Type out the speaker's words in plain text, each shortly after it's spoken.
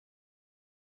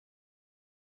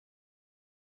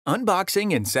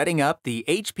Unboxing and setting up the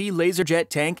HP LaserJet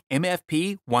Tank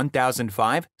MFP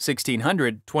 1005,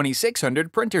 1600,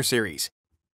 2600 printer series.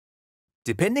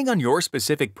 Depending on your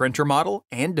specific printer model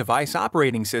and device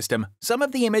operating system, some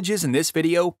of the images in this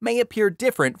video may appear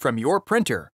different from your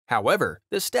printer. However,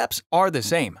 the steps are the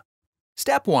same.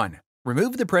 Step 1.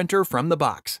 Remove the printer from the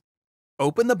box.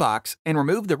 Open the box and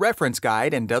remove the reference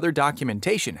guide and other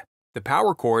documentation, the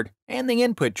power cord, and the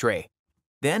input tray.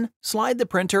 Then, slide the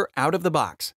printer out of the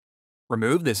box.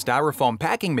 Remove the styrofoam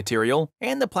packing material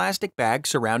and the plastic bag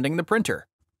surrounding the printer.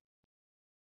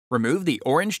 Remove the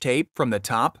orange tape from the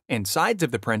top and sides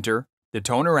of the printer, the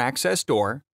toner access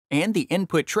door, and the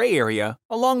input tray area,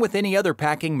 along with any other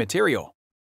packing material.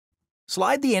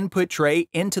 Slide the input tray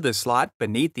into the slot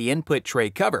beneath the input tray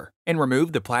cover and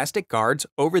remove the plastic guards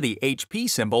over the HP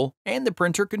symbol and the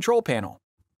printer control panel.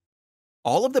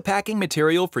 All of the packing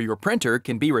material for your printer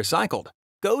can be recycled.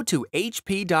 Go to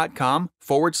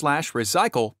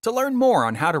hp.com/recycle to learn more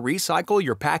on how to recycle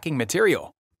your packing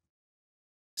material.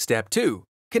 Step 2.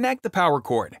 Connect the power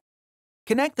cord.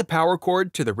 Connect the power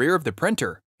cord to the rear of the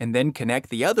printer and then connect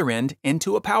the other end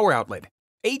into a power outlet.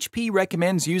 HP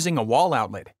recommends using a wall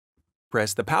outlet.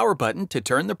 Press the power button to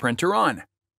turn the printer on.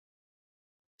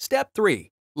 Step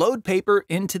 3. Load paper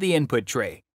into the input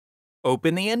tray.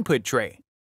 Open the input tray.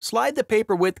 Slide the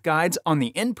paper width guides on the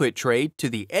input tray to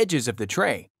the edges of the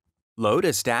tray. Load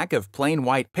a stack of plain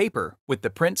white paper with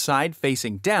the print side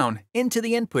facing down into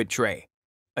the input tray.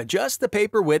 Adjust the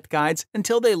paper width guides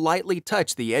until they lightly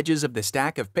touch the edges of the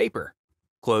stack of paper.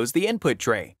 Close the input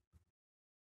tray.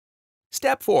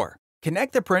 Step 4.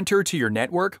 Connect the printer to your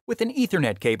network with an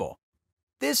Ethernet cable.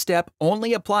 This step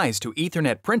only applies to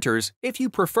Ethernet printers if you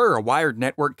prefer a wired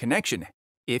network connection.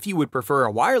 If you would prefer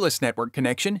a wireless network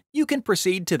connection, you can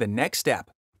proceed to the next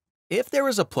step. If there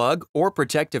is a plug or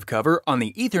protective cover on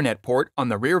the Ethernet port on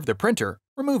the rear of the printer,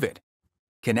 remove it.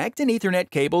 Connect an Ethernet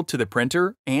cable to the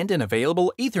printer and an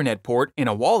available Ethernet port in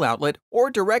a wall outlet or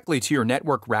directly to your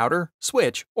network router,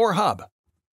 switch, or hub.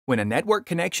 When a network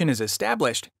connection is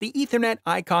established, the Ethernet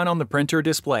icon on the printer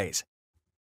displays.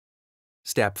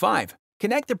 Step 5.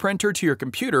 Connect the printer to your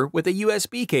computer with a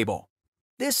USB cable.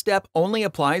 This step only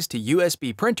applies to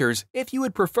USB printers if you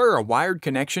would prefer a wired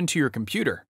connection to your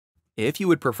computer. If you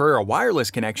would prefer a wireless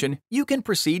connection, you can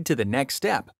proceed to the next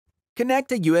step.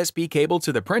 Connect a USB cable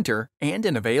to the printer and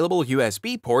an available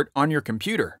USB port on your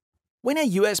computer. When a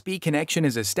USB connection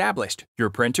is established, your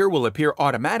printer will appear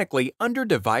automatically under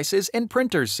Devices and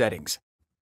Printers settings.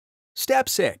 Step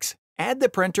 6. Add the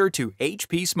printer to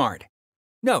HP Smart.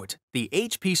 Note, the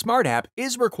HP Smart app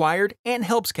is required and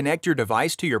helps connect your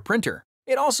device to your printer.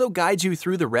 It also guides you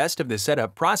through the rest of the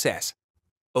setup process.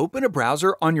 Open a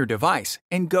browser on your device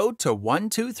and go to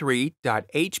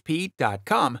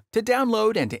 123.hp.com to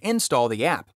download and to install the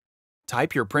app.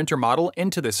 Type your printer model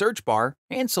into the search bar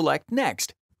and select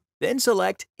Next. Then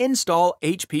select Install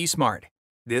HP Smart.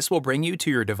 This will bring you to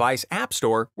your device app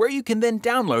store where you can then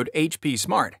download HP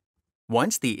Smart.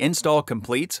 Once the install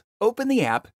completes, open the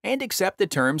app and accept the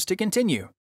terms to continue.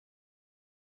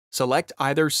 Select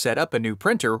either Set up a new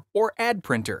printer or Add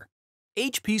printer.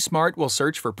 HP Smart will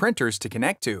search for printers to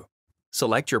connect to.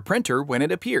 Select your printer when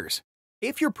it appears.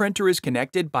 If your printer is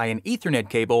connected by an Ethernet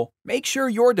cable, make sure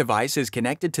your device is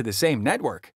connected to the same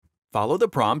network. Follow the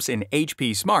prompts in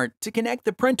HP Smart to connect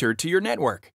the printer to your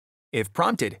network. If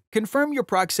prompted, confirm your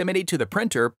proximity to the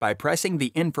printer by pressing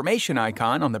the information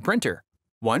icon on the printer.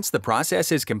 Once the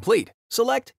process is complete,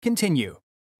 select Continue.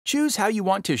 Choose how you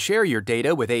want to share your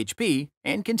data with HP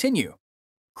and continue.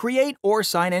 Create or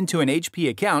sign into an HP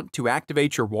account to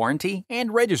activate your warranty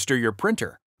and register your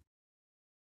printer.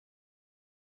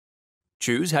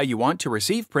 Choose how you want to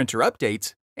receive printer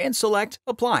updates and select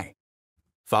Apply.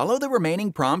 Follow the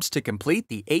remaining prompts to complete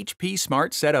the HP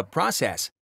Smart setup process.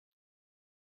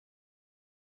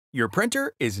 Your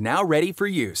printer is now ready for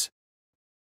use.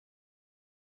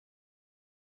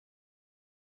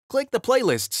 Click the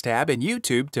Playlists tab in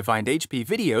YouTube to find HP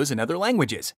videos in other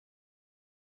languages.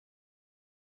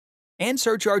 And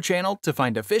search our channel to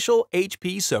find official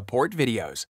HP support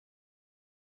videos.